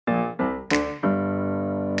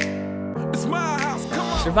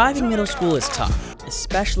Surviving middle school is tough,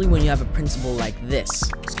 especially when you have a principal like this.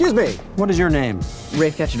 Excuse me, what is your name?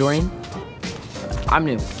 Rafe Cachadorian. I'm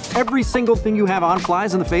new. Every single thing you have on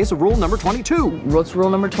flies in the face of rule number 22. What's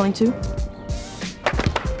rule number 22?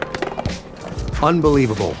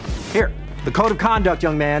 Unbelievable. Here, the code of conduct,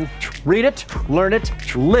 young man. Read it, learn it,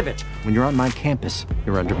 live it. When you're on my campus,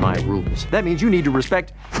 you're under my rules. That means you need to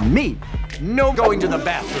respect me. No going to the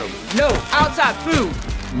bathroom. No outside food.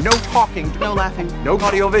 No talking. No laughing. No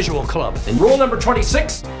audiovisual club. And rule number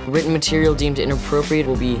 26. Written material deemed inappropriate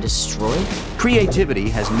will be destroyed. Creativity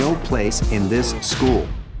has no place in this school.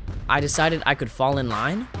 I decided I could fall in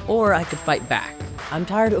line, or I could fight back. I'm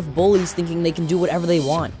tired of bullies thinking they can do whatever they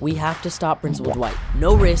want. We have to stop Principal Dwight.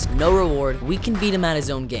 No risk, no reward. We can beat him at his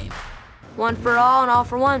own game. One for all and all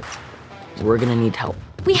for one. We're gonna need help.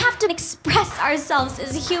 We have to express ourselves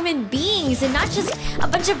as human beings and not just a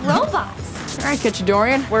bunch of robots. All right,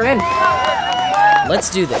 Cachadorian, we're in.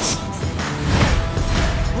 Let's do this.